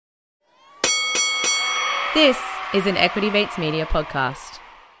This is an Equity Beats Media podcast.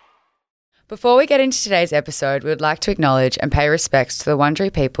 Before we get into today's episode, we would like to acknowledge and pay respects to the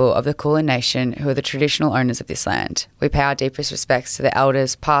Wurundjeri people of the Kulin Nation who are the traditional owners of this land. We pay our deepest respects to the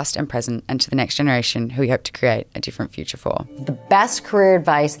elders, past and present, and to the next generation who we hope to create a different future for. The best career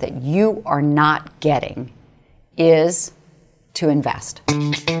advice that you are not getting is to invest.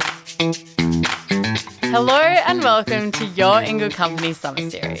 Hello and welcome to Your In Good Company Summer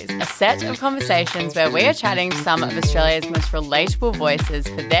Series, a set of conversations where we are chatting to some of Australia's most relatable voices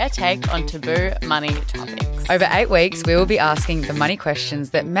for their take on taboo money topics. Over 8 weeks, we will be asking the money questions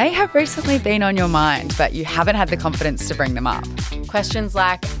that may have recently been on your mind, but you haven't had the confidence to bring them up. Questions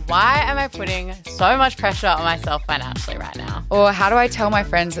like, why am I putting so much pressure on myself financially right now? Or how do I tell my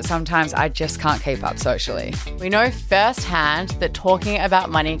friends that sometimes I just can't keep up socially? We know firsthand that talking about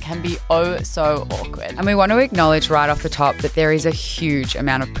money can be oh so awkward. And we want to acknowledge right off the top that there is a huge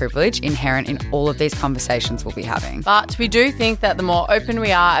amount of privilege inherent in all of these conversations we'll be having. But we do think that the more open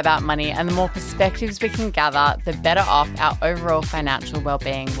we are about money and the more perspectives we can gather, the better off our overall financial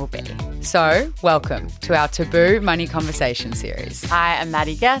well-being will be. So, welcome to our Taboo Money Conversation series. I am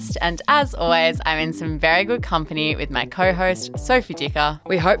Maddie Guest, and as always, I'm in some very good company with my co-host, Sophie Dicker.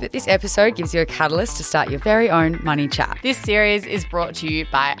 We hope that this episode gives you a catalyst to start your very own money chat. This series is brought to you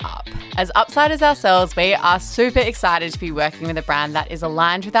by Up. As Upsiders ourselves, we are super excited to be working with a brand that is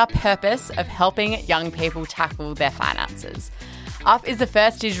aligned with our purpose of helping young people tackle their finances. Up is the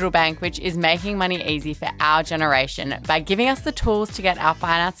first digital bank which is making money easy for our generation by giving us the tools to get our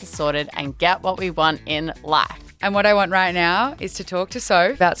finances sorted and get what we want in life. And what I want right now is to talk to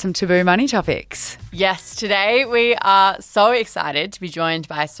Soph about some taboo money topics. Yes, today we are so excited to be joined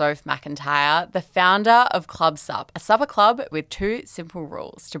by Sophie McIntyre, the founder of Club Sup, a supper club with 2 simple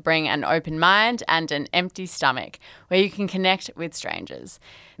rules: to bring an open mind and an empty stomach, where you can connect with strangers.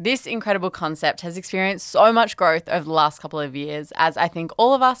 This incredible concept has experienced so much growth over the last couple of years, as I think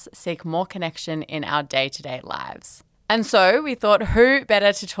all of us seek more connection in our day-to-day lives. And so we thought, who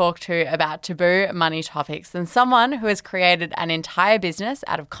better to talk to about taboo money topics than someone who has created an entire business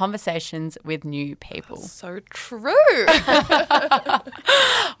out of conversations with new people. So true.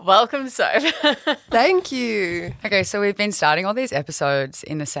 Welcome, Soph. Thank you. Okay, so we've been starting all these episodes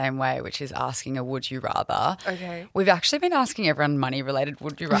in the same way, which is asking a would you rather. Okay. We've actually been asking everyone money-related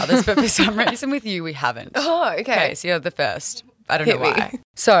would you rathers, but for some reason with you we haven't. Oh, okay. Okay, so you're the first. I don't Hit know why. me.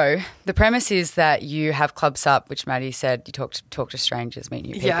 So the premise is that you have Club Sup, which Maddie said you talk to strangers, meet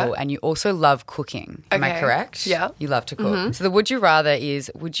new people, Yeah. and you also love cooking. Am I Okay. correct? Yeah. You love to cook. So the would you rather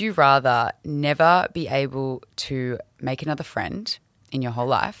is, would you rather never be able to make another friend in your whole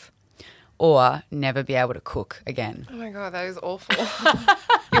life or never be able to cook again? Oh my God, that is awful.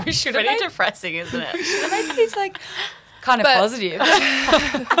 We should have pretty depressing, isn't it? Maybe it's like kind of positive.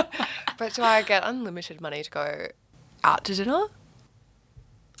 But do I get unlimited money to go out to dinner?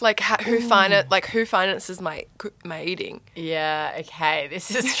 Like who finances my eating? Yeah, okay,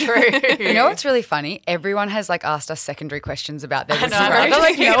 this is true. You know what's really funny? Everyone has like asked us secondary questions about their would you know. rather.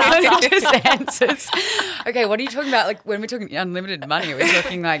 Like no one just answers. Okay, what are you talking about? Like when we're talking unlimited money, are we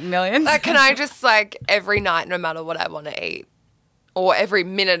talking like millions? Like, can I just like every night, no matter what I want to eat, or every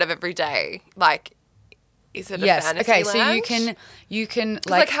minute of every day, like? Is it a fantasy okay, land? so you can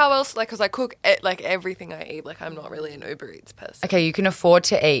like how else? Like, because I cook like everything I eat. Like, I'm not really an Uber Eats person. okay, you can afford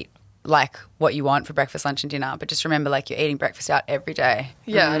to eat like what you want for breakfast, lunch, and dinner, but just remember, like you're eating breakfast out every day.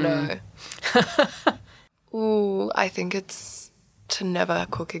 Yeah, I know. Ooh, I think it's to never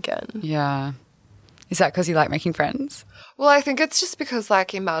cook again. Yeah, is that because you like making friends? Well, I think it's just because,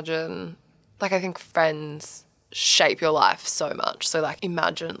 like, imagine, like, I think friends shape your life so much. So, like,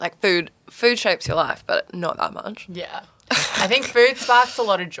 imagine, like, food shapes your life, but not that much. Yeah. I think food sparks a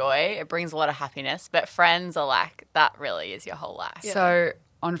lot of joy. It brings a lot of happiness, but friends are like, that really is your whole life. Yeah. So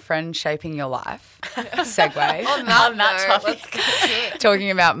on friends shaping your life, segue. On that note, topic.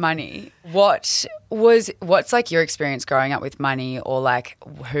 Talking about money, what's like your experience growing up with money, or like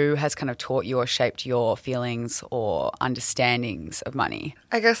who has kind of taught you or shaped your feelings or understandings of money?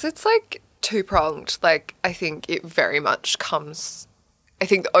 I guess it's like two-pronged. Like, I think it very much comes, I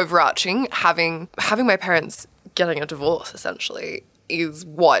think the overarching, having my parents getting a divorce essentially is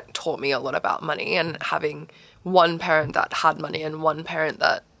what taught me a lot about money, and having one parent that had money and one parent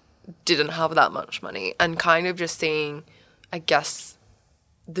that didn't have that much money, and kind of just seeing, I guess,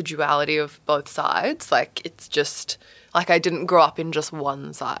 the duality of both sides. Like, it's just, like, I didn't grow up in just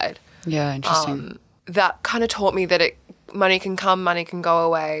one side. Yeah, interesting. That kind of taught me that money can come, money can go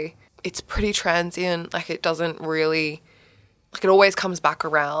away. It's pretty transient. Like, it doesn't really, like, it always comes back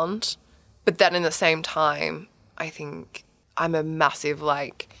around. But then in the same time, I think I'm a massive,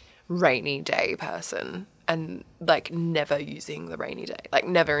 like, rainy day person. and like never using the rainy day, like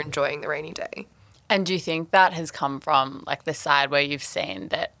never enjoying the rainy day. And do you think that has come from like the side where you've seen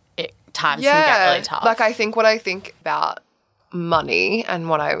that times can get really tough? Like I think what I think about money and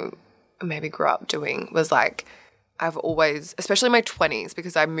what I maybe grew up doing was like I've always, especially in my 20s,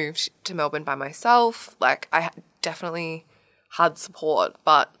 because I moved to Melbourne by myself, like I definitely had support,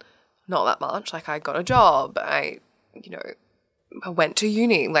 but not that much. Like I got a job, I went to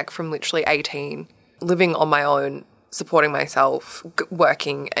uni like from literally 18, living on my own, supporting myself,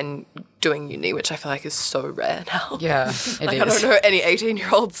 working and doing uni, which I feel like is so rare now. Yeah, it is. I don't know any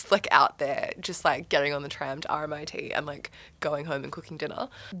 18-year-olds like out there just like getting on the tram to RMIT and like going home and cooking dinner.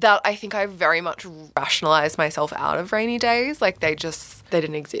 That I think I very much rationalized myself out of rainy days. Like they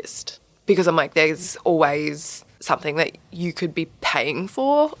didn't exist because I'm like, there's always something that you could be paying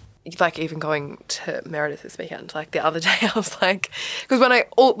for. Like even going to Meredith this weekend, like the other day I was like, because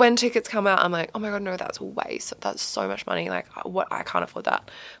when tickets come out, I'm like, oh my God, no, that's so much money. Like what, I can't afford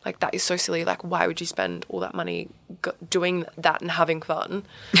that. Like that is so silly. Like why would you spend all that money doing that and having fun?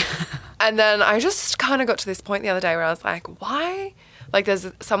 And then I just kind of got to this point the other day where I was like, why? Like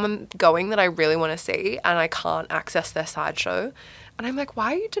there's someone going that I really want to see and I can't access their sideshow. And I'm like,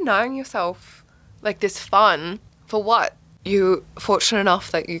 why are you denying yourself like this fun for what? You're fortunate enough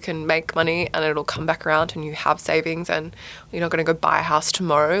that you can make money and it'll come back around and you have savings and you're not going to go buy a house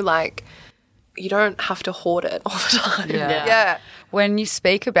tomorrow. Like, you don't have to hoard it all the time. Yeah. When you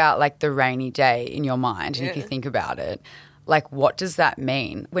speak about like the rainy day in your mind and if you think about it, like what does that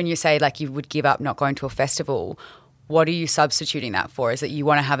mean? When you say like you would give up not going to a festival, what are you substituting that for? Is it you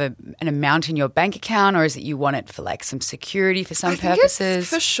want to have an amount in your bank account or is it you want it for like some security for some purposes? It's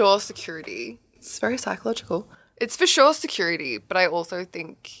for sure security. It's very psychological. It's for sure security, but I also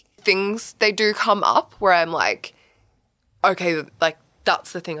think things, they do come up where I'm like, okay, like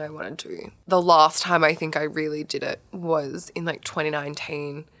that's the thing I want to do. The last time I think I really did it was in like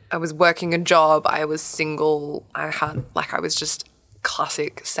 2019. I was working a job. I was single. I was just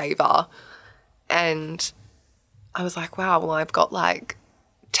classic saver. And I was like, wow, well, I've got like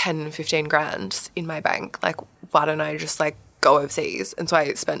 10, 15 grand in my bank. Like, why don't I just like go overseas? And so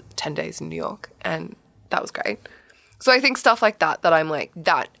I spent 10 days in New York and that was great. So I think stuff like that I'm like,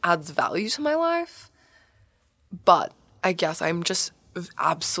 that adds value to my life. But I guess I'm just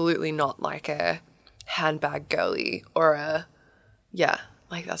absolutely not like a handbag girly or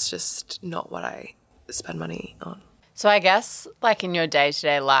like that's just not what I spend money on. So I guess like in your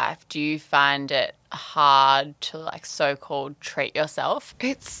day-to-day life, do you find it hard to like so-called treat yourself?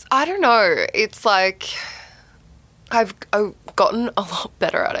 I don't know. It's like I've gotten a lot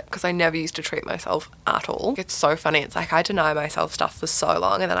better at it because I never used to treat myself at all. It's so funny. It's like I deny myself stuff for so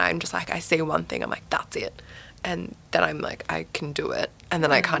long and then I'm just like, I see one thing, I'm like, that's it. And then I'm like, I can do it. And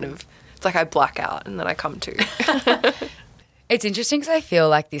then I kind of, it's like I black out and then I come to. It's interesting because I feel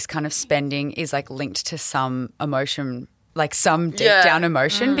like this kind of spending is like linked to some emotion, like some deep down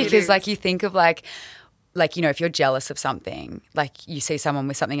emotion because like you think of like, if you're jealous of something, like you see someone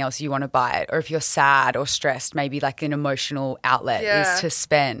with something else, you want to buy it. Or if you're sad or stressed, maybe like an emotional outlet is to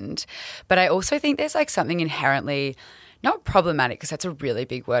spend. But I also think there's like something inherently not problematic because that's a really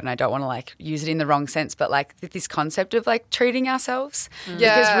big word and I don't want to like use it in the wrong sense, but like this concept of like treating ourselves.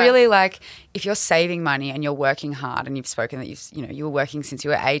 Because really like if you're saving money and you're working hard and you've spoken that you were working since you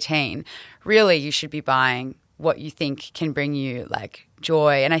were 18, really you should be buying what you think can bring you like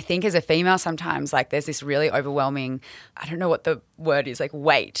joy. And I think as a female sometimes like there's this really overwhelming, I don't know what the word is, like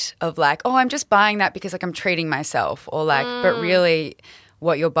weight of like, oh, I'm just buying that because like I'm treating myself or like, but really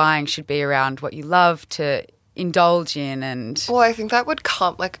what you're buying should be around what you love to indulge in. And well, I think that would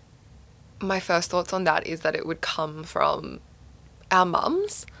come, like my first thoughts on that is that it would come from our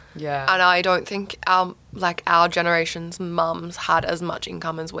mums. Yeah. And I don't think our generation's mums had as much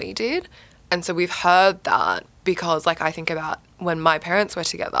income as we did. And so we've heard that because like I think about when my parents were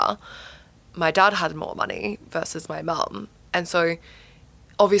together, my dad had more money versus my mum. And so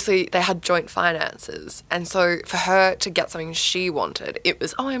obviously they had joint finances. And so for her to get something she wanted, it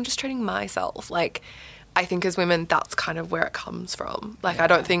was, oh, I'm just treating myself. Like I think as women, that's kind of where it comes from. Like I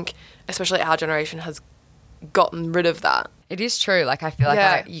don't think, especially our generation has gotten rid of that. It is true. Like I feel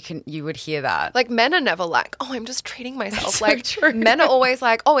like you would hear that. Like men are never like, oh, I'm just treating myself. That's like so true. Men are always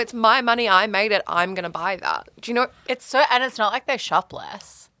like, oh, it's my money, I made it, I'm gonna buy that. Do you know? It's so, and it's not like they shop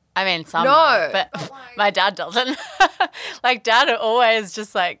less. I mean, some, No. but my dad doesn't. Like dad are always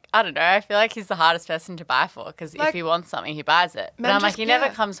just like, I don't know. I feel like he's the hardest person to buy for because if he wants something, he buys it. But Men I'm like, just- he never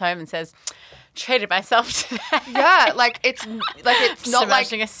yeah. comes home and says, treated myself today. Yeah, like it's not like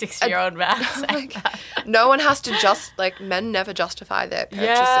imagining a 60-year-old man saying that. No one has to men never justify their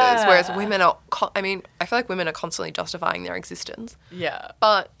purchases, whereas women are. I feel like women are constantly justifying their existence. Yeah,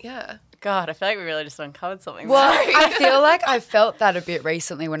 but yeah. God, I feel like we really just uncovered something. Well, I feel like I felt that a bit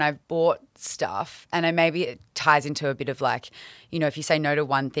recently when I've bought stuff, and maybe it ties into a bit of like, you know, if you say no to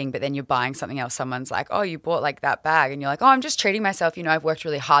one thing but then you're buying something else, someone's like, oh, you bought like that bag, and you're like, oh, I'm just treating myself, you know, I've worked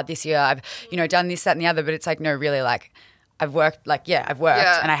really hard this year, I've, you know, done this, that and the other, but it's like, no, really, like I've worked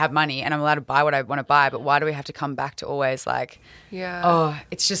and I have money and I'm allowed to buy what I want to buy, but why do we have to come back to always like, oh,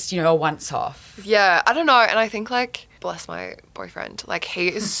 it's just, you know, a once off. Yeah, I don't know. And I think like, bless my boyfriend, like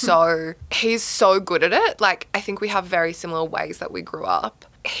he's so good at it. Like I think we have very similar ways that we grew up.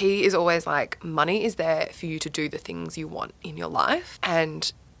 He is always like, money is there for you to do the things you want in your life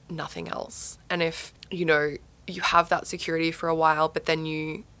and nothing else. And if, you know, you have that security for a while, but then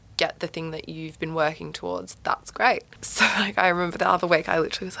you get the thing that you've been working towards, that's great. So like I remember the other week I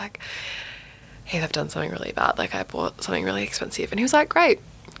literally was like, hey, I've done something really bad. Like I bought something really expensive. And he was like, great,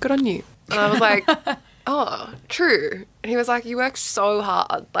 good on you. And I was like, oh, true. And he was like, you work so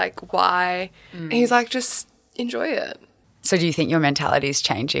hard. Like why? And he's like, just enjoy it. So do you think your mentality is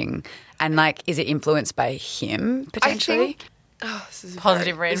changing, and like is it influenced by him potentially? This is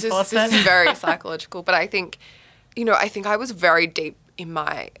positive reinforcement. This is very psychological, but I think, you know, I was very deep in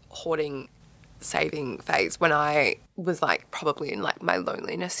my hoarding saving phase when I was like probably in like my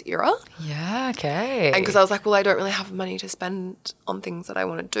loneliness era. Yeah, okay. And because I was like, well, I don't really have money to spend on things that I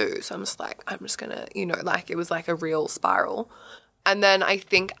want to do. So I'm just like, I'm just going to, you know, like it was like a real spiral. And then I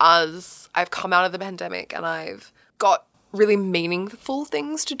think as I've come out of the pandemic and I've got really meaningful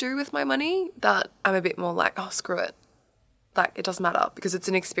things to do with my money, that I'm a bit more like, oh, screw it. Like it doesn't matter because it's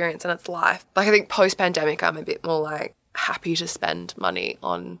an experience and it's life. Like I think post-pandemic I'm a bit more like happy to spend money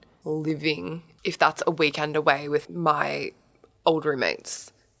on living if that's a weekend away with my old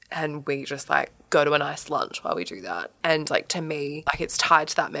roommates and we just like go to a nice lunch while we do that. And like to me, like it's tied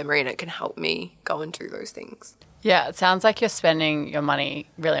to that memory and it can help me go and do those things. Yeah, it sounds like you're spending your money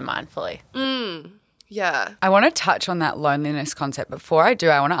really mindfully. Yeah. I want to touch on that loneliness concept. Before I do,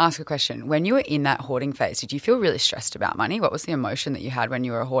 I want to ask a question. When you were in that hoarding phase, did you feel really stressed about money? What was the emotion that you had when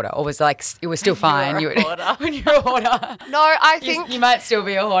you were a hoarder? Or was it like it was still fine? When you were a hoarder. No, I think you might still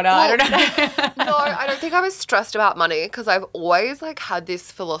be a hoarder. I don't know. No, I don't think I was stressed about money because I've always like had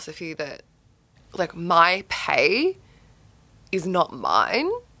this philosophy that like my pay is not mine.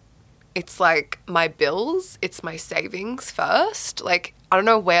 It's like my bills, it's my savings first. Like I don't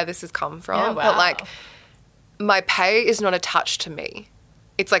know where this has come from, but like my pay is not attached to me.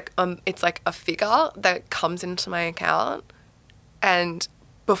 It's like a figure that comes into my account, and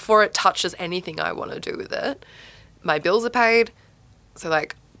before it touches anything I want to do with it, my bills are paid. So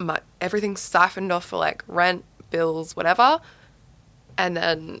like everything's siphoned off for like rent, bills, whatever, and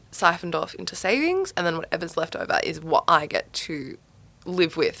then siphoned off into savings, and then whatever's left over is what I get to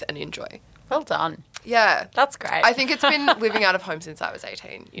live with and enjoy. Well done. Yeah. That's great. I think it's been living out of home since I was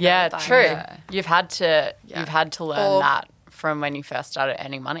 18. Yeah, like, true. Yeah. You've had to learn that from when you first started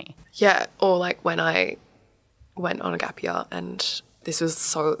earning money. Yeah, or like when I went on a gap year, and this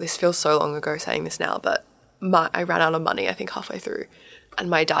feels so long ago saying this now, but I ran out of money I think halfway through,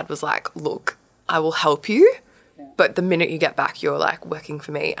 and my dad was like, look, I will help you, but the minute you get back, you're like working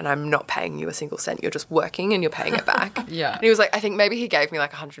for me and I'm not paying you a single cent. You're just working and you're paying it back. Yeah. And he was like, I think maybe he gave me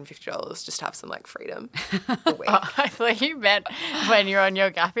like $150 just to have some like freedom a week. I thought you meant when you're on your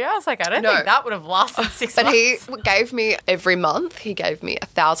gap year. I was like, I don't think that would have lasted 6 months. But he gave me every month, he gave me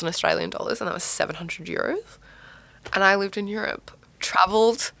 1,000 Australian dollars, and that was 700 euros. And I lived in Europe,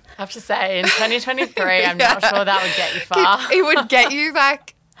 travelled. I have to say, in 2023, I'm not sure that would get you far. It would get you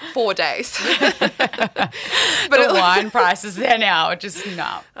like 4 days. But the wine prices there now are just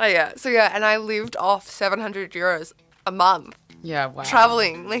no. Oh yeah. So yeah, and I lived off 700 euros a month. Yeah, wow.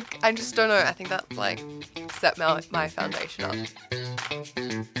 Traveling. Like I just don't know. I think that like set my foundation up.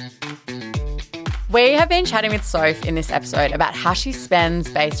 We have been chatting with Soph in this episode about how she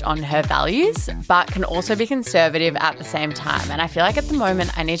spends based on her values, but can also be conservative at the same time. And I feel like at the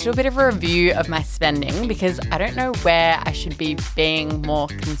moment I need to do a bit of a review of my spending because I don't know where I should be being more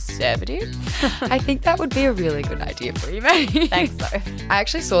conservative. I think that would be a really good idea for you, mate. Thanks, Soph. I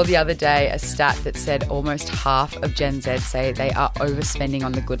actually saw the other day a stat that said almost half of Gen Z say they are overspending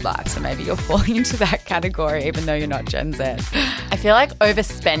on the good life. So maybe you're falling into that category even though you're not Gen Z. I feel like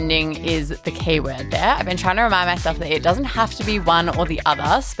overspending is the key word there. I've been trying to remind myself that it doesn't have to be one or the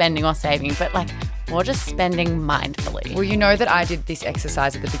other, spending or saving, but like more just spending mindfully. Well, you know that I did this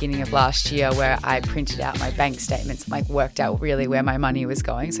exercise at the beginning of last year where I printed out my bank statements and worked out really where my money was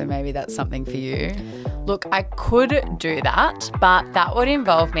going. So maybe that's something for you. Look, I could do that, but that would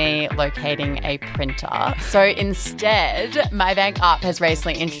involve me locating a printer. So instead, my bank app has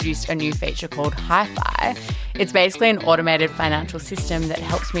recently introduced a new feature called Hi-Fi. It's basically an automated financial system that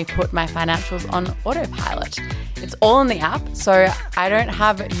helps me put my financials on autopilot. It's all in the app, so I don't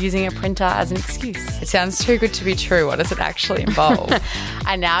have using a printer as an excuse. It sounds too good to be true. What does it actually involve?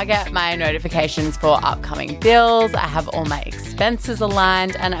 I now get my notifications for upcoming bills, I have all my expenses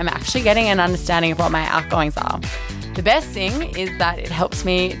aligned, and I'm actually getting an understanding of what my outgoings are. The best thing is that it helps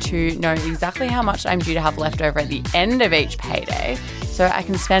me to know exactly how much I'm due to have left over at the end of each payday, so I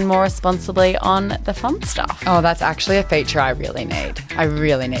can spend more responsibly on the fun stuff. Oh, that's actually a feature I really need. I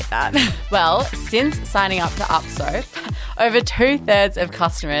really need that. Well, since signing up to UpSoph, over 2/3 of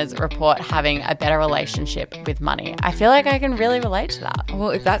customers report having a better relationship with money. I feel like I can really relate to that.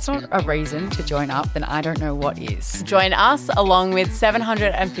 Well, if that's not a reason to join up, then I don't know what is. Join us along with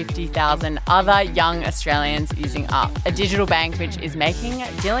 750,000 other young Australians using Up, a digital bank which is making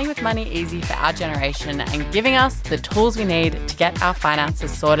dealing with money easy for our generation and giving us the tools we need to get our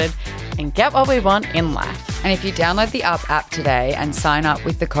finances sorted and get what we want in life. And if you download the Up app today and sign up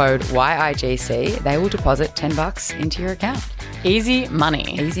with the code YIGC, they will deposit $10 into your account. Easy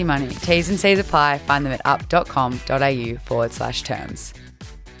money. Easy money. T's and C's apply. Find them at up.com.au/terms.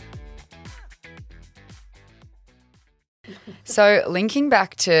 So linking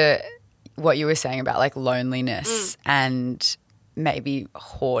back to what you were saying about loneliness and maybe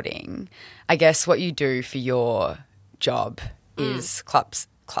hoarding, I guess what you do for your job is club.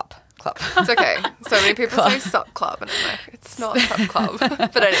 It's okay. So many people say sup club and I'm like, it's not sup club.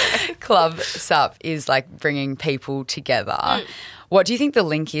 But anyway. Club sup is bringing people together. What do you think the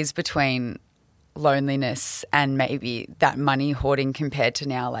link is between loneliness and maybe that money hoarding compared to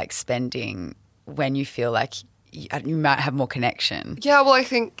now spending when you feel like you might have more connection? Yeah, well, I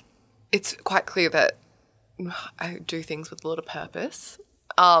think it's quite clear that I do things with a lot of purpose.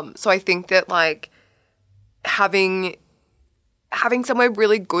 So I think that having somewhere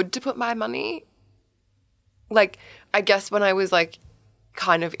really good to put my money, I guess when I was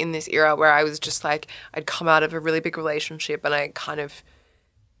kind of in this era where I was just I'd come out of a really big relationship and I kind of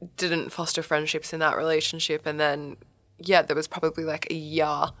didn't foster friendships in that relationship, and then there was probably a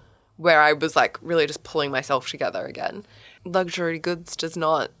year where I was really just pulling myself together again. Luxury goods does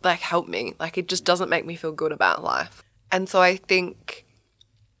not help me. It just doesn't make me feel good about life. And so I think,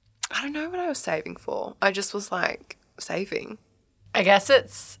 I don't know what I was saving for. I just was saving. I guess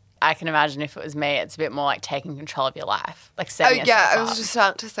I can imagine if it was me, it's a bit more taking control of your life, setting yourself up. I was just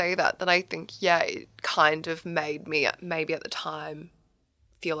about to say that I think, it kind of made me, maybe at the time,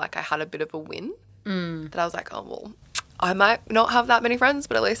 feel like I had a bit of a win. That I was oh, well, I might not have that many friends,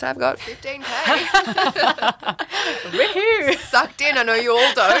 but at least I've got 15K. Woohoo! Sucked in. I know you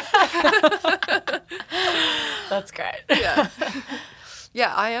all don't. That's great. Yeah.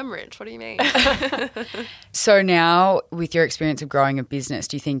 Yeah, I am rich. What do you mean? So now with your experience of growing a business,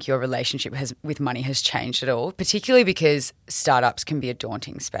 do you think your relationship with money has changed at all? Particularly because startups can be a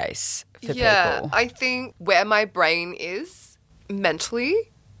daunting space for people. Yeah, I think where my brain is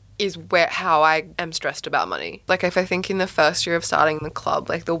mentally is how I am stressed about money. If I think in the first year of starting the club,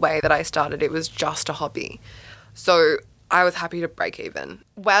 the way that I started, it was just a hobby. So I was happy to break even.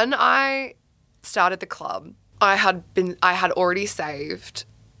 When I started the club, I had already saved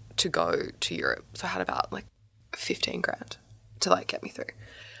to go to Europe. So I had about 15 grand to get me through.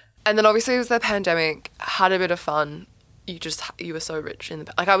 And then obviously it was the pandemic, had a bit of fun. You were so rich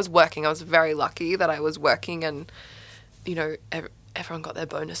I was working. I was very lucky that I was working and, everyone got their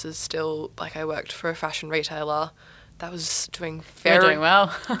bonuses still. I worked for a fashion retailer that was doing very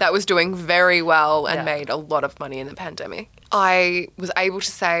well. That was doing very well and made a lot of money in the pandemic. I was able to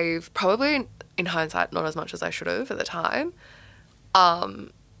save probably, in hindsight, not as much as I should have at the time.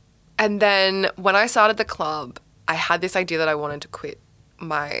 And then when I started the club, I had this idea that I wanted to quit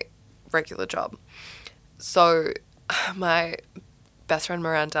my regular job. So my best friend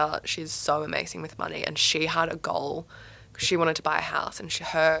Miranda, she's so amazing with money, and she had a goal. She wanted to buy a house, and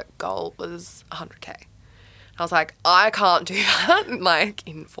her goal was 100K. I was I can't do that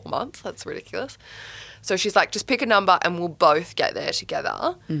in 4 months. That's ridiculous. So she's just pick a number and we'll both get there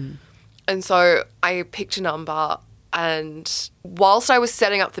together. And so I picked a number, and whilst I was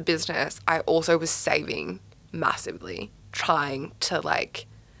setting up the business, I also was saving massively, trying to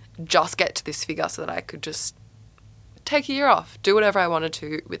just get to this figure so that I could just take a year off, do whatever I wanted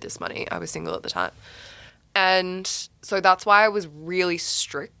to with this money. I was single at the time. And so that's why I was really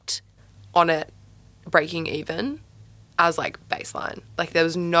strict on it breaking even as like baseline. Like there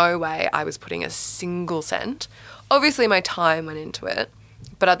was no way I was putting a single cent. Obviously my time went into it,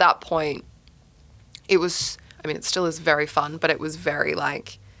 but at that point it was, I mean, it still is very fun, but it was very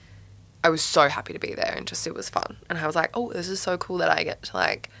like, I was so happy to be there and just it was fun. And I was like, oh, this is so cool that I get to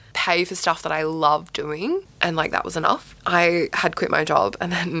like pay for stuff that I love doing. And like that was enough. I had quit my job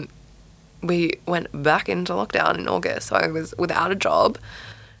and then we went back into lockdown in August. So I was without a job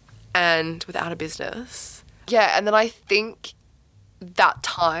and without a business. Yeah, and then I think that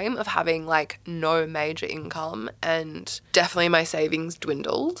time of having like no major income and definitely my savings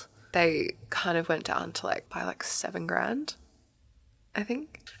dwindled. They kind of went down to like by like $7,000, I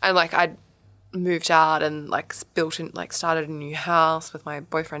think. And like I'd moved out and like started a new house with my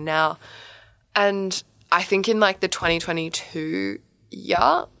boyfriend now. And I think in like the 2022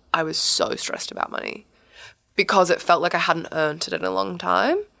 year, I was so stressed about money because it felt like I hadn't earned it in a long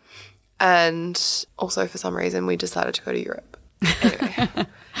time. And also for some reason we decided to go to Europe. Anyway.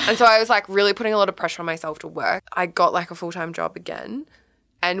 And so I was like really putting a lot of pressure on myself to work. I got like a full-time job again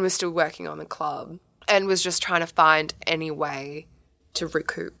and was still working on the club and was just trying to find any way to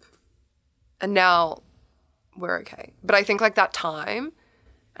recoup. And now we're okay. But I think like that time,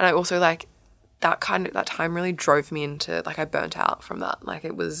 and I also like that time really drove me into like I burnt out from that. Like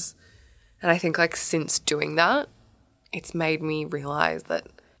it was, and I think like since doing that, it's made me realize that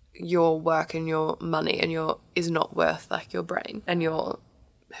your work and your money and is not worth like your brain and your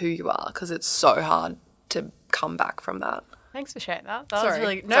who you are, because it's so hard to come back from that. Thanks for sharing that. That was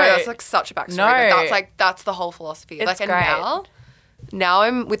really Sorry, that's like such a backstory. No. But that's the whole philosophy. It's like, and great. now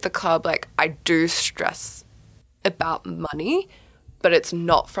I'm with the club, like I do stress about money, but it's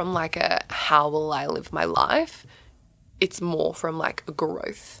not from like a how will I live my life. It's more from like a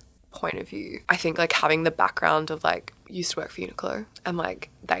growth point of view. I think like having the background of like used to work for Uniqlo and like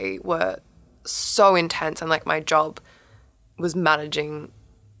they were so intense and like my job was managing,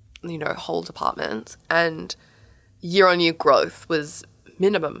 you know, whole departments and year-on-year growth was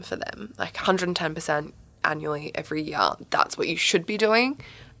minimum for them, like 110% annually every year. That's what you should be doing.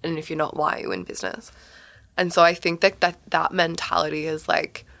 And if you're not, why are you in business? And so I think that mentality has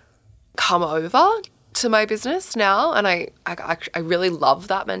like come over to my business now. And I really love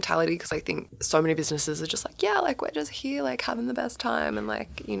that mentality because I think so many businesses are just like, yeah, like we're just here like having the best time. And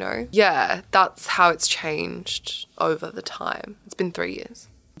like, you know, yeah, that's how it's changed over the time. It's been 3 years.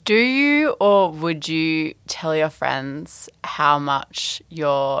 Do you or would you tell your friends how much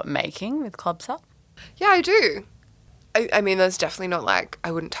you're making with Club Sup? Yeah, I do. I mean, there's definitely not like,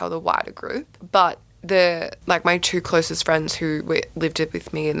 I wouldn't tell the wider group, but like my two closest friends who lived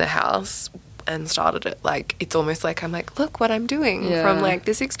with me in the house and started it, like, it's almost like I'm like, look what I'm doing from like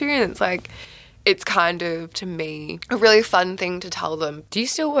this experience. Like, it's kind of, to me, a really fun thing to tell them. Do you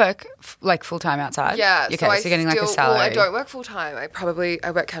still work like full-time outside? Yeah. Okay, so you're getting like a salary. Well, I don't work full-time.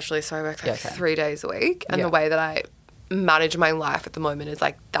 I work casually, so I work like 3 days a week. And the way that I manage my life at the moment is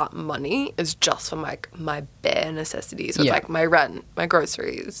like that money is just from like my bare necessities. So it's like my rent, my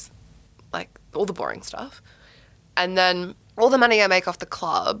groceries, like all the boring stuff. And then all the money I make off the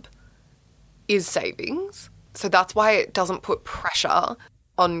club is savings. So that's why it doesn't put pressure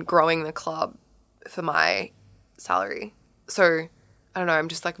on growing the club for my salary. So I don't know, I'm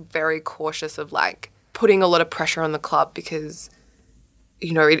just like very cautious of like putting a lot of pressure on the club because,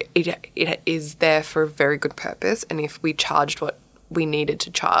 you know, it is there for a very good purpose. And if we charged what we needed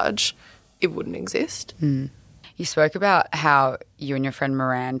to charge, it wouldn't exist. Mm. You spoke about how you and your friend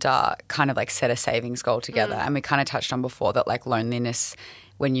Miranda kind of like set a savings goal together. And we kind of touched on before that like loneliness,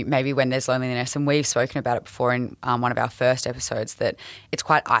 when there's loneliness, and we've spoken about it before in one of our first episodes, that it's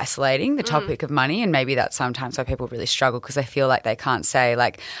quite isolating, the topic of money, and maybe that's sometimes why people really struggle because they feel like they can't say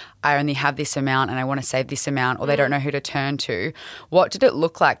like, I only have this amount and I want to save this amount, or they don't know who to turn to. What did it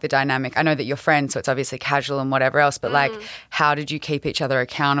look like, the dynamic? I know that you're friends, so it's obviously casual and whatever else, but like how did you keep each other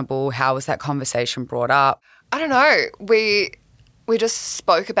accountable? How was that conversation brought up? I don't know. We just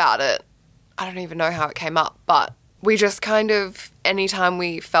spoke about it. I don't even know how it came up, but we just kind of, anytime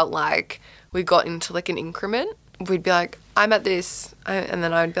we felt like we got into like an increment, we'd be like, I'm at this, and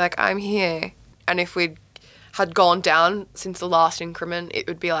then I would be like, I'm here. And if we had gone down since the last increment, it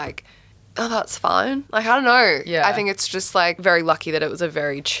would be like, oh, that's fine. Like, I don't know. Yeah. I think it's just like very lucky that it was a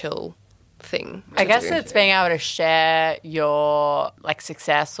very chill thing. I guess it's being able to share your like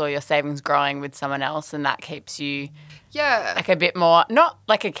success or your savings growing with someone else, and that keeps you like a bit more, not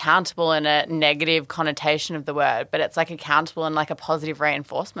like accountable in a negative connotation of the word, but it's like accountable in like a positive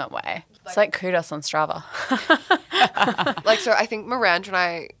reinforcement way. It's like kudos on Strava. Like, so I think Miranda and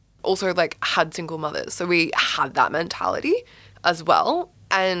I also like had single mothers, so we had that mentality as well.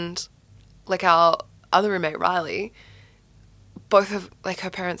 And like our other roommate, Riley, both of, like, her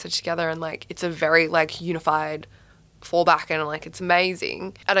parents are together and, like, it's a very, like, unified fallback and, like, it's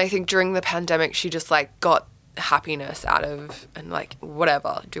amazing. And I think during the pandemic, she just, like, got happiness out of, and, like,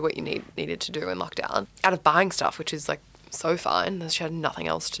 whatever, do what you needed to do in lockdown, out of buying stuff, which is, like, so fine. She had nothing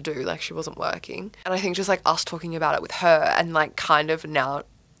else to do, like, she wasn't working. And I think just, like, us talking about it with her and, like, kind of now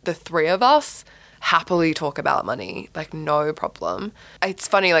the three of us happily talk about money, like, no problem. It's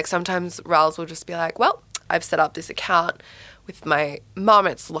funny, like, sometimes Rals will just be like, well, I've set up this account with my mum,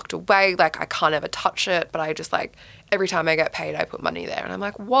 it's locked away, like, I can't ever touch it, but I just, like, every time I get paid, I put money there. And I'm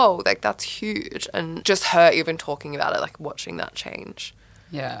like, whoa, like, that's huge. And just her even talking about it, like, watching that change.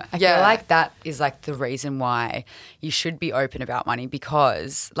 Yeah. I feel like that is, like, the reason why you should be open about money,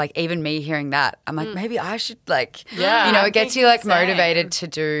 because, like, even me hearing that, I'm like, maybe I should, like, you know, it gets you, like, motivated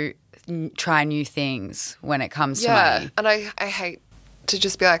to try new things when it comes to money. And I hate to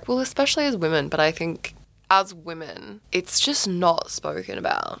just be like, well, especially as women, but I think as women, it's just not spoken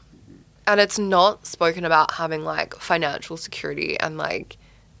about. And it's not spoken about having, like, financial security and, like,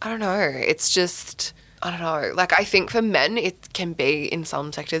 I don't know, it's just, I don't know. Like, I think for men, it can be, in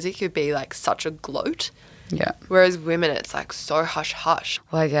some sectors, it could be, like, such a gloat. Yeah. Whereas women, it's, like, so hush-hush.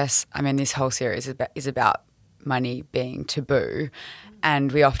 Well, I guess, I mean, this whole series is about money being taboo.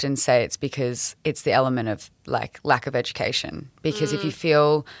 And we often say it's because it's the element of, like, lack of education. Because if you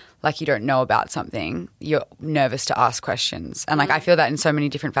feel like you don't know about something, you're nervous to ask questions. And, like, I feel that in so many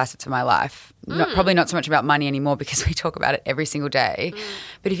different facets of my life. Probably not so much about money anymore because we talk about it every single day.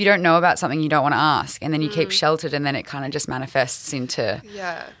 But if you don't know about something, you don't want to ask. And then you keep sheltered and then it kind of just manifests into...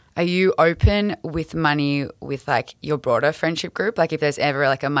 Yeah. Are you open with money with, like, your broader friendship group? Like, if there's ever,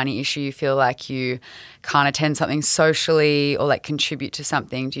 like, a money issue, you feel like you can't attend something socially or, like, contribute to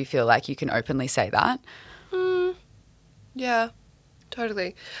something, do you feel like you can openly say that? Yeah,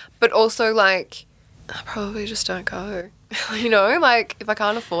 totally. But also, like, I probably just don't go. You know, like, if I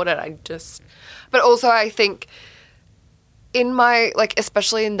can't afford it, I just... But also, I think in my, like,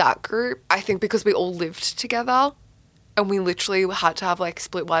 especially in that group, I think because we all lived together and we literally had to have, like,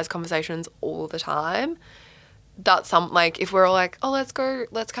 splitwise conversations all the time, that's some, like, if we're all like, oh,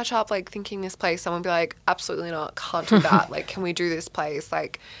 let's catch up, like, thinking this place, someone would be like, absolutely not, can't do that. Like, can we do this place?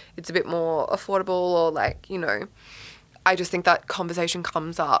 Like, it's a bit more affordable, or, like, you know, I just think that conversation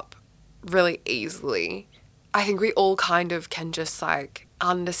comes up really easily. I think we all kind of can just, like,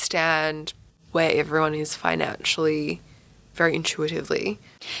 understand where everyone is financially very intuitively.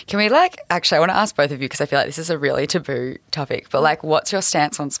 Can we, like, actually, I want to ask both of you because I feel like this is a really taboo topic, but, like, what's your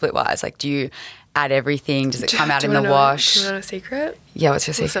stance on splitwise? Like, do you add everything? Does it come out in the wash? Do you want to know a secret? Yeah, what's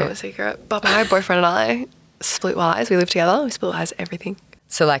your secret? It's not a secret. But my boyfriend and I, splitwise, we live together, we splitwise everything.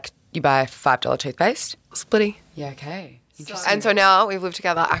 So, like, you buy a $5 toothpaste? Splitty. Yeah, okay. Interesting. And so now we've lived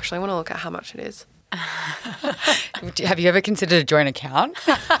together. Actually, I want to look at how much it is. Have you ever considered a joint account?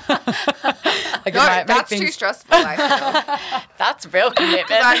 Like, No, that's too stressful, I feel. That's real commitment.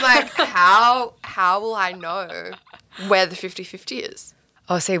 Because I'm like, how will I know where the 50-50 is?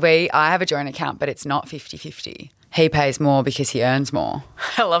 Oh, see, I have a joint account, but it's not 50-50. He pays more because he earns more.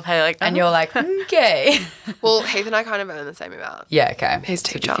 I love how you like that. And you're like, okay. Well, Heath and I kind of earn the same amount. Yeah, okay. He's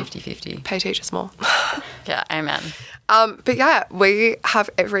teacher. 50-50. Pay teachers more. Yeah, amen. But yeah, we have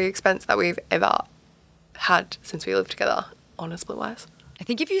every expense that we've ever had since we lived together on a splitwise. I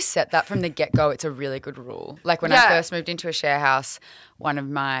think if you set that from the get-go, it's a really good rule. Like, when I first moved into a share house, one of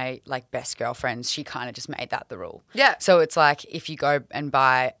my, like, best girlfriends, she kind of just made that the rule. Yeah. So it's like, if you go and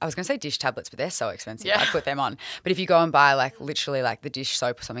buy, I was going to say dish tablets, but they're so expensive. Yeah. I put them on. But if you go and buy, like, literally, like, the dish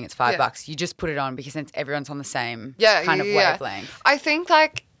soap or something, it's $5. You just put it on because then everyone's on the same kind of wavelength. I think,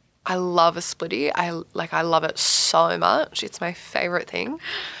 like, I love a splitty. I love it so much. It's my favourite thing.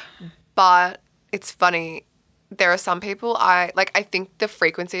 But it's funny. There are some people I think the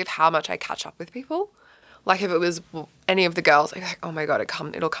frequency of how much I catch up with people, like, if it was any of the girls, I'd be like, oh my God,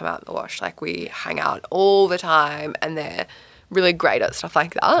 it'll come out in the wash. Like, we hang out all the time and they're really great at stuff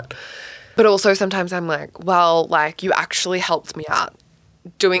like that. But also sometimes I'm like, well, like, you actually helped me out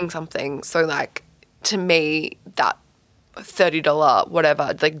doing something. So, like, to me, that $30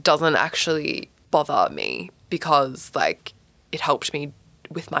 whatever, like, doesn't actually bother me because, like, it helped me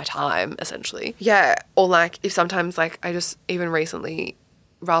with my time, essentially. Yeah, or, like, if sometimes, like, I just, even recently,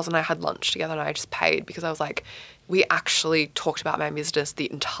 Riles and I had lunch together and I just paid because I was like, we actually talked about my business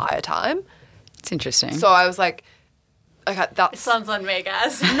the entire time. It's interesting. So I was like, okay, that's... It sounds on me,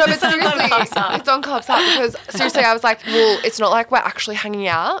 guys. No, but seriously, it's on Clubs Up because seriously, I was like, well, it's not like we're actually hanging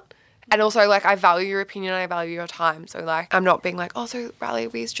out And also, like, I value your opinion and I value your time. So, like, I'm not being like, oh, so Riley,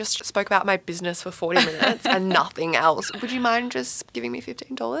 we just spoke about my business for 40 minutes and nothing else. Would you mind just giving me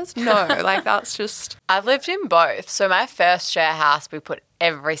 $15? No, like, that's just... I've lived in both. So my first share house, we put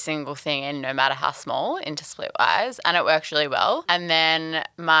every single thing in, no matter how small, into Splitwise, and it works really well. And then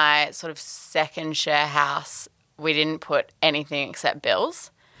my sort of second share house, we didn't put anything except bills.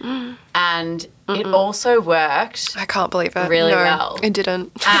 And it also worked. I can't believe it. Really well. It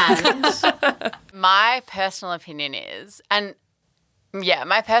didn't. And my personal opinion is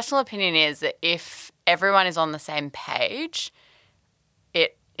that if everyone is on the same page,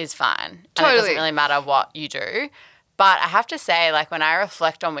 it is fine. Totally. And it doesn't really matter what you do. But I have to say, like, when I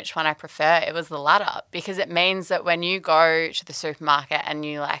reflect on which one I prefer, it was the latter, because it means that when you go to the supermarket and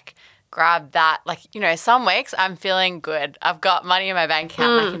you, like, grab that, like, you know, some weeks I'm feeling good. I've got money in my bank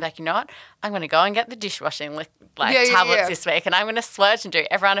account and I can be like, you know what, I'm going to go and get the dishwashing tablets this week, and I'm going to splurge and do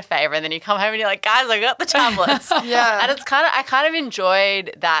everyone a favour. And then you come home and you're like, guys, I got the tablets. Yeah. And I kind of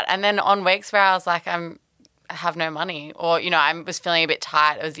enjoyed that. And then on weeks where I was like, I have no money, or, you know, I was feeling a bit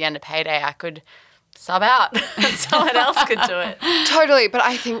tight, it was the end of payday, I could sub out and someone else could do it. Totally. But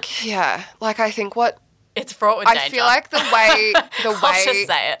I think, It's fraught with danger. I feel like the way I'll just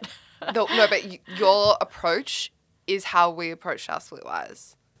say it. Your approach is how we approached our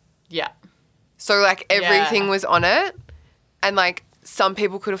Splitwise. Yeah. So, like, everything was on it, and, like, some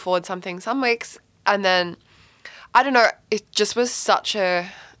people could afford something some weeks, and then, I don't know, it just was such a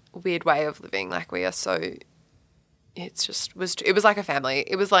weird way of living. Like, we are so... it was like a family.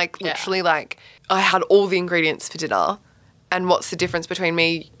 It was, like, literally, like, I had all the ingredients for dinner, and what's the difference between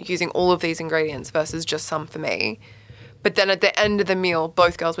me using all of these ingredients versus just some for me? But then at the end of the meal,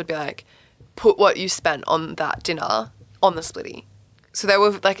 both girls would be like, put what you spent on that dinner on the splitty. So they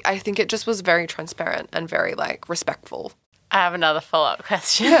were like, I think it just was very transparent and very, like, respectful. I have another follow-up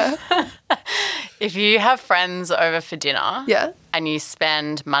question. Yeah. If you have friends over for dinner and you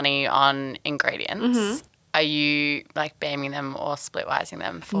spend money on ingredients, are you, like, beaming them or splitwising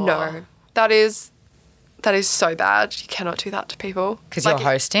them for... No. That is so bad. You cannot do that to people. Because like, you're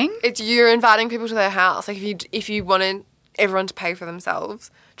hosting? You're inviting people to their house. Like, if you wanted everyone to pay for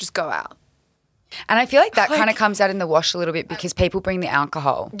themselves, just go out. And I feel like that kind of comes out in the wash a little bit because people bring the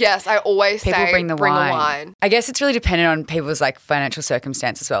alcohol. Yes, I always people say bring a wine. I guess it's really dependent on people's, like, financial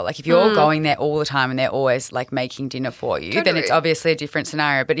circumstance as well. Like, if you're all going there all the time and they're always, like, making dinner for you, then it's obviously a different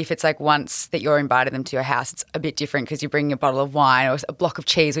scenario. But if it's, like, once that you're invited them to your house, it's a bit different because you're bringing a bottle of wine or a block of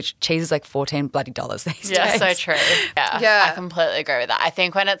cheese, which cheese is like $14 bloody these days. Yeah, so true. Yeah, I completely agree with that. I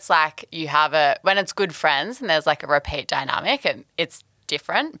think when it's like when it's good friends and there's, like, a repeat dynamic, and it's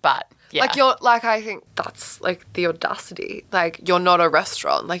different, but... yeah. I think that's, like, the audacity. Like, you're not a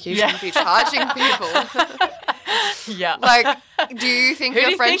restaurant. Like, you shouldn't be charging people. Yeah. Like, do you think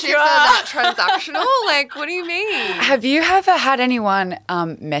your friendships are that transactional? Like, what do you mean? Have you ever had anyone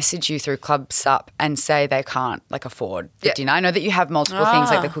message you through Club Sup and say they can't, like, afford the dinner? I know that you have multiple things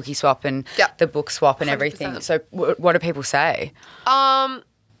like the cookie swap and the book swap and 100%. Everything. So what do people say?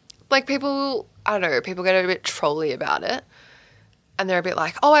 Like, people, I don't know, people get a bit trolly about it. And they're a bit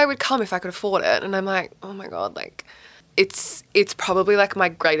like, oh, I would come if I could afford it. And I'm like, oh, my God, like, it's probably, like, my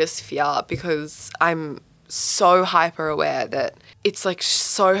greatest fear because I'm so hyper aware that it's, like,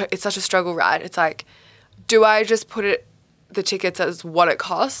 it's such a struggle, right? It's like, do I just put the tickets as what it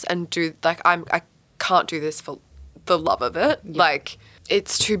costs and do, like, I can't do this for the love of it. Yeah. Like,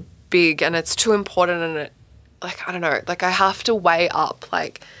 it's too big and it's too important and it, like, I don't know, like, I have to weigh up,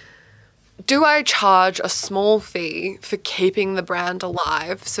 like, do I charge a small fee for keeping the brand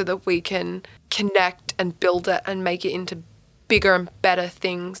alive so that we can connect and build it and make it into bigger and better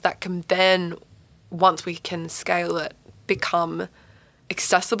things that can then, once we can scale it, become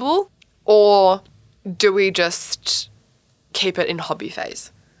accessible? Or do we just keep it in hobby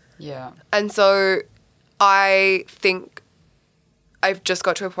phase? Yeah. And so I think I've just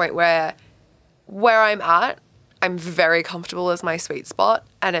got to a point where I'm at, I'm very comfortable as my sweet spot,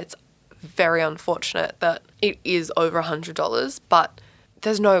 and it's very unfortunate that it is over $100, but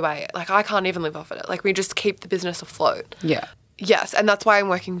there's no way. Like, I can't even live off it. Like, we just keep the business afloat. Yeah. Yes, and that's why I'm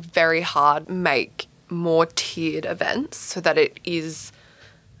working very hard to make more tiered events so that it is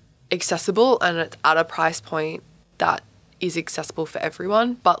accessible and it's at a price point that is accessible for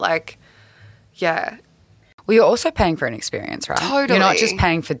everyone. But, like, yeah. Well, you're also paying for an experience, right? Totally. You're not just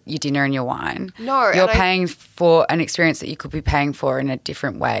paying for your dinner and your wine. No. You're paying for an experience that you could be paying for in a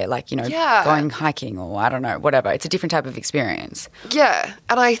different way, like, you know, going hiking or I don't know, whatever. It's a different type of experience. Yeah.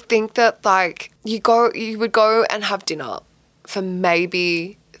 And I think that, like, you would go and have dinner for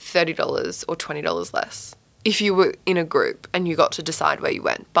maybe $30 or $20 less. if you were in a group and you got to decide where you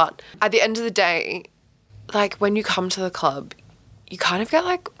went. But at the end of the day, like when you come to the club, you kind of get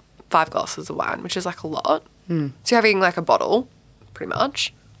like 5 glasses of wine, which is like a lot. So you're having like a bottle, pretty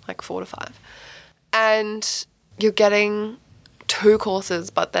much, like 4 to 5. And you're getting 2 courses,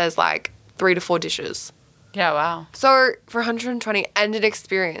 but there's like 3 to 4 dishes. Yeah, wow. So for 120 and an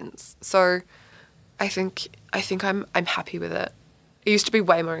experience. So I think I'm happy with it. It used to be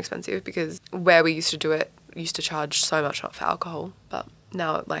way more expensive because where we used to do it used to charge so much for alcohol. But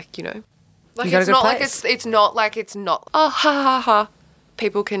now, like, you know, like You got a it's good not place. like it's not like it's not oh ha ha ha.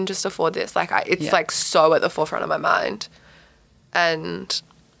 People can just afford this. Like it's like so at the forefront of my mind. And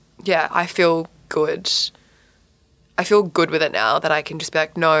yeah, I feel good. I feel good with it now that I can just be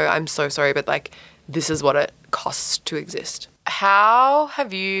like, no, I'm so sorry, but like this is what it costs to exist. How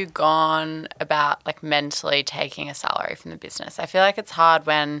have you gone about like mentally taking a salary from the business? I feel like it's hard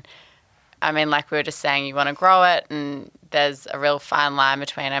when, I mean, like we were just saying, you want to grow it and there's a real fine line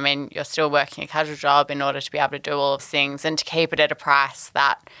between, I mean, you're still working a casual job in order to be able to do all of these things and to keep it at a price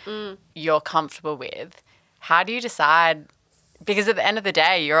that you're comfortable with. How do you decide? Because at the end of the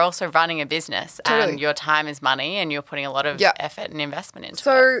day, you're also running a business and your time is money and you're putting a lot of effort and investment into it.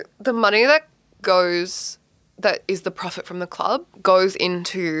 So the money that is the profit from the club goes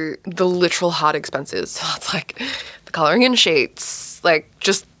into the literal hard expenses. So it's like the colouring in sheets, like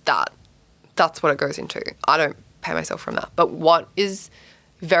just that. That's what it goes into. I don't pay myself from that. But what is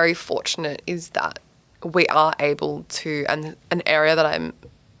very fortunate is that we are able to, and an area that I'm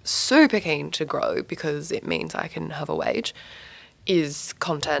super keen to grow because it means I can have a wage, is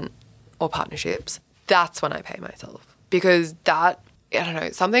content or partnerships. That's when I pay myself because that, I don't know,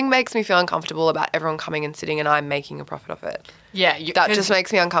 something makes me feel uncomfortable about everyone coming and sitting and I'm making a profit off it. Yeah. That just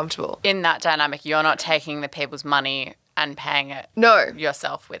makes me uncomfortable. In that dynamic, you're not taking the people's money and paying it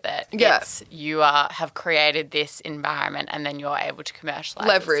yourself with it. Yeah. You have created this environment and then you're able to commercialise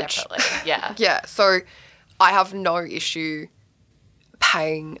Leverage. it separately. Yeah. Yeah. So I have no issue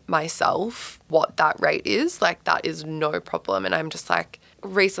paying myself what that rate is. Like that is no problem. And I'm just like,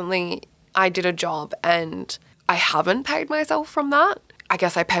 recently I did a job and I haven't paid myself from that. I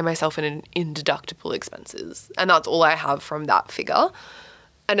guess I pay myself in deductible expenses and that's all I have from that figure.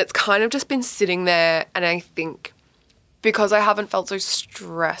 And it's kind of just been sitting there and I think because I haven't felt so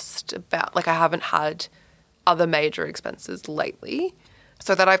stressed about, like I haven't had other major expenses lately,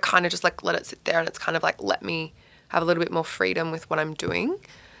 so that I've kind of just like let it sit there and it's kind of like let me have a little bit more freedom with what I'm doing.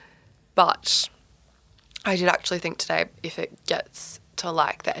 But I did actually think today if it gets to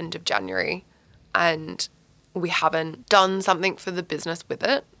like the end of January and we haven't done something for the business with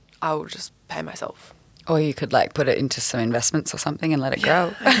it, I will just pay myself. Or you could like put it into some investments or something and let it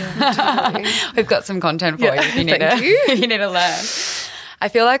grow. Totally. We've got some content for you if you need if you need to learn. I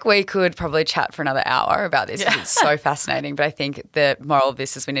feel like we could probably chat for another hour about this because it's so fascinating. But I think the moral of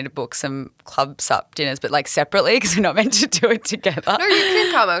this is we need to book some club sup dinners, but like separately because we're not meant to do it together. No, you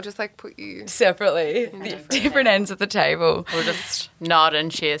can come. I'll just like put you separately, different ends of the table. We'll just nod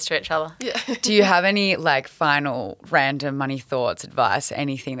and cheers to each other. Yeah. Do you have any like final random money thoughts, advice,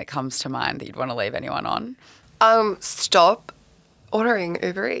 anything that comes to mind that you'd want to leave anyone on? Stop ordering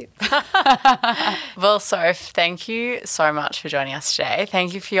Uber Eats. Well, Soph, thank you so much for joining us today.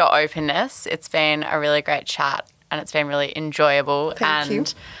 Thank you for your openness. It's been a really great chat and it's been really enjoyable. Thank you.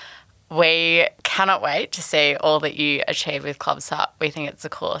 We cannot wait to see all that you achieve with Club Sup. We think it's the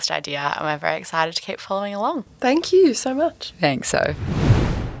coolest idea and we're very excited to keep following along. Thank you so much. Thanks, Soph.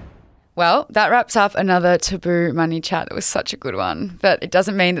 Well, that wraps up another Taboo Money chat. It was such a good one. But it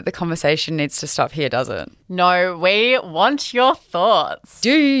doesn't mean that the conversation needs to stop here, does it? No, we want your thoughts.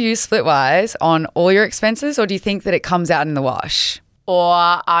 Do you use Splitwise on all your expenses or do you think that it comes out in the wash? Or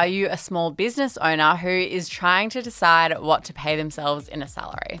are you a small business owner who is trying to decide what to pay themselves in a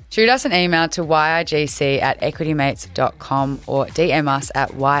salary? Shoot us an email to yigc@equitymates.com or DM us at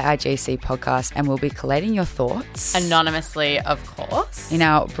YIGC podcast and we'll be collating your thoughts Anonymously, of course. in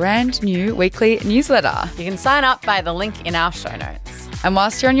our brand new weekly newsletter. You can sign up by the link in our show notes. And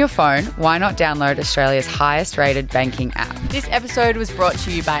whilst you're on your phone, why not download Australia's highest rated banking app? This episode was brought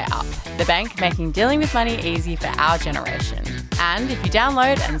to you by Up, the bank making dealing with money easy for our generation. And if you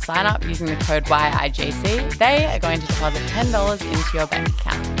download and sign up using the code YIGC, they are going to deposit $10 into your bank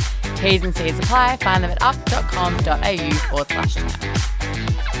account. T's and C's apply. Find them at up.com.au/terms.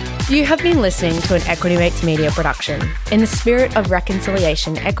 You have been listening to an Equity Mates Media production. In the spirit of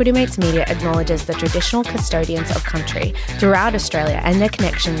reconciliation, Equity Mates Media acknowledges the traditional custodians of country throughout Australia and their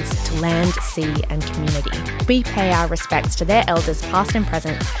connections to land, sea and community. We pay our respects to their elders past and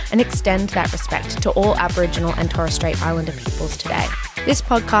present and extend that respect to all Aboriginal and Torres Strait Islander peoples today. This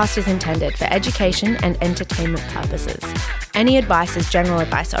podcast is intended for education and entertainment purposes. Any advice is general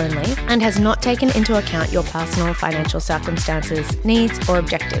advice only and has not taken into account your personal financial circumstances, needs, or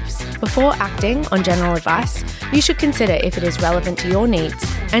objectives. Before acting on general advice, you should consider if it is relevant to your needs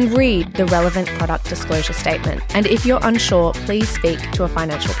and read the relevant product disclosure statement. And if you're unsure, please speak to a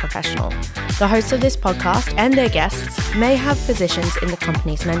financial professional. The hosts of this podcast and their guests may have positions in the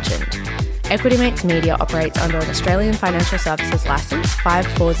companies mentioned. Equity Mates Media operates under an Australian Financial Services Licence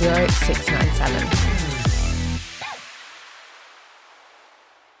 540697.